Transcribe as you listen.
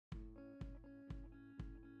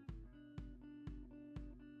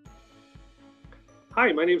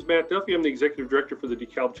Hi, my name is Matt Duffy. I'm the Executive Director for the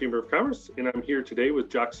DeKalb Chamber of Commerce, and I'm here today with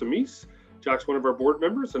Jock Samis. Jock's one of our board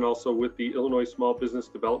members and also with the Illinois Small Business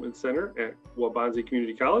Development Center at Waubonsie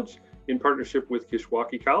Community College in partnership with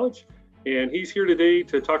Kishwaukee College. And he's here today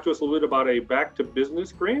to talk to us a little bit about a Back to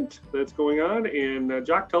Business grant that's going on. And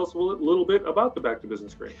Jock, tell us a little bit about the Back to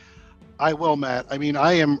Business grant. I will, Matt.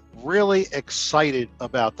 I am really excited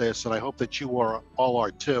about this, and I hope that you all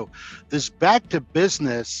are too. This Back to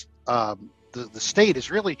Business, the state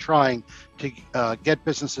is really trying to get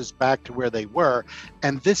businesses back to where they were,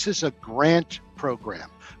 and this is a grant program,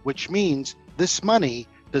 which means this money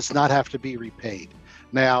does not have to be repaid.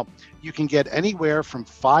 Now, you can get anywhere from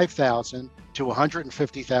 $5,000 to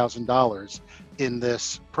 $150,000 in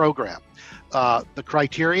this program. The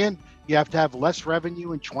criterion: you have to have less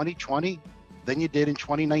revenue in 2020 than you did in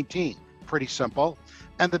 2019. Pretty simple.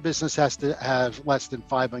 And the business has to have less than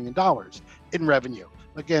 $5 million in revenue.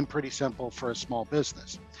 Again, pretty simple for a small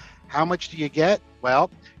business. How much do you get?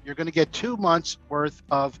 Well, you're going to get 2 months worth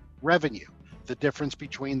of revenue, the difference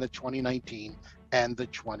between the 2019 and the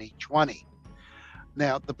 2020.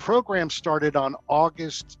 Now, the program started on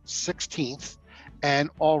August 16th, and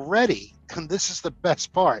already, and this is the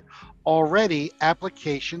best part, already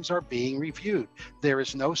applications are being reviewed. There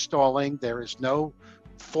is no stalling, there is no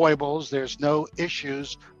foibles, there's no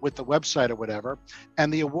issues with the website or whatever.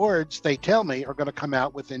 And the awards, they tell me, are going to come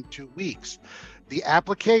out within 2 weeks. The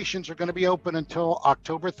applications are going to be open until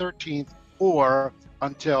October 13th or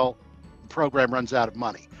until the program runs out of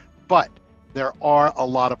money. But there are a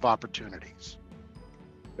lot of opportunities.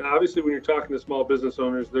 Now, obviously, when you're talking to small business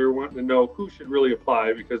owners, they're wanting to know who should really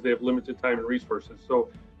apply because they have limited time and resources. So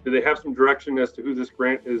do they have some direction as to who this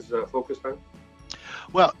grant is focused on?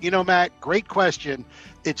 Well, Matt, great question.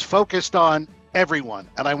 It's focused on everyone.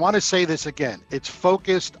 And I want to say this again. It's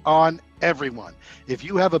focused on everyone. If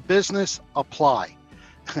you have a business, apply.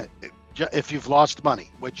 If you've lost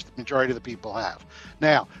money, which the majority of the people have.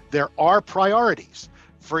 Now, there are priorities.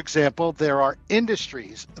 For example, there are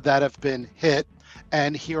industries that have been hit,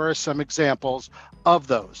 and here are some examples of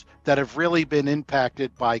those that have really been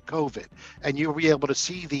impacted by COVID. And you'll be able to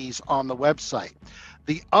see these on the website.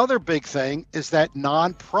 The other big thing is that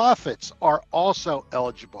nonprofits are also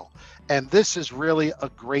eligible. And this is really a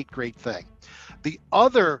great thing. The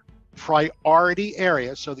other priority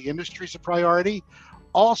area, so the industry is a priority,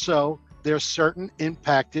 also there's certain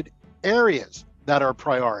impacted areas that are a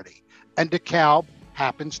priority. And DeKalb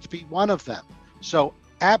happens to be one of them. So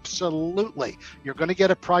absolutely, you're going to get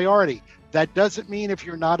a priority. That doesn't mean if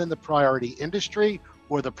you're not in the priority industry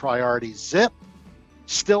or the priority zip,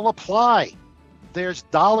 still apply. There's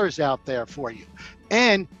dollars out there for you.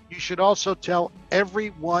 And you should also tell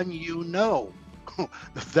everyone you know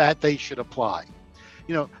that they should apply.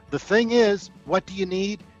 The thing is, what do you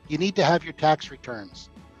need? You need to have your tax returns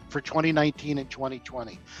for 2019 and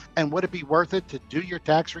 2020. And would it be worth it to do your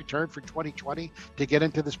tax return for 2020 to get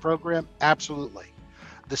into this program? Absolutely.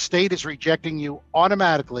 The state is rejecting you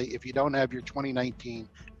automatically if you don't have your 2019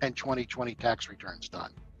 and 2020 tax returns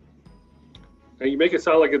done. Now, you make it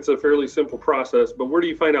sound like it's a fairly simple process, but where do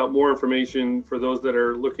you find out more information for those that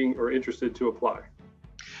are looking or interested to apply?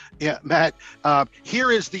 Yeah, Matt,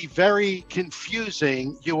 here is the very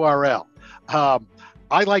confusing URL.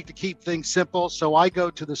 I like to keep things simple, so I go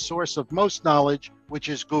to the source of most knowledge, which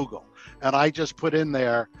is Google. And I just put in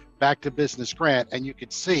there Back to Business grant, and you can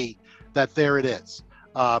see that there it is.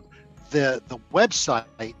 The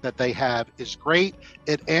website that they have is great.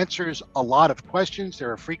 It answers a lot of questions.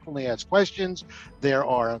 There are frequently asked questions. There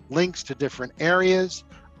are links to different areas.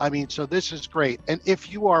 So this is great. And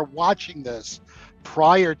if you are watching this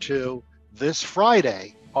prior to this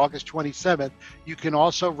Friday, August 27th, you can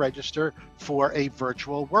also register for a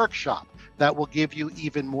virtual workshop that will give you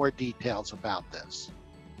even more details about this.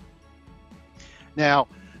 Now,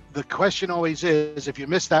 the question always is, if you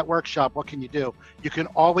miss that workshop, what can you do? You can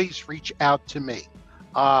always reach out to me.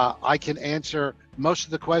 I can answer most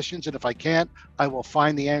of the questions, and if I can't, I will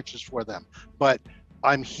find the answers for them. But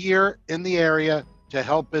I'm here in the area to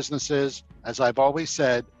help businesses, as I've always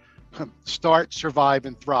said, start, survive,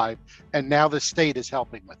 and thrive. And now the state is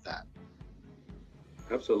helping with that.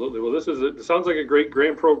 Absolutely. Well, it sounds like a great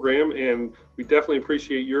grant program, and we definitely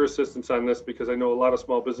appreciate your assistance on this because I know a lot of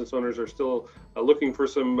small business owners are still looking for a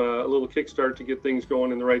little kickstart to get things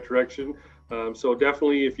going in the right direction. So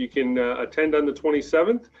definitely, if you can attend on the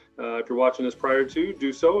 27th, if you're watching this prior to,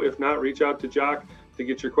 do so. If not, reach out to Jock to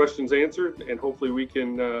get your questions answered, and hopefully we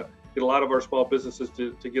can get a lot of our small businesses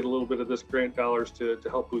to get a little bit of this grant dollars to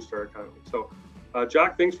help boost our economy. So,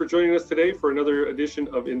 Jock, thanks for joining us today for another edition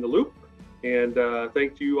of In the Loop. And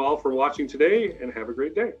thank you all for watching today, and have a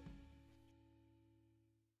great day.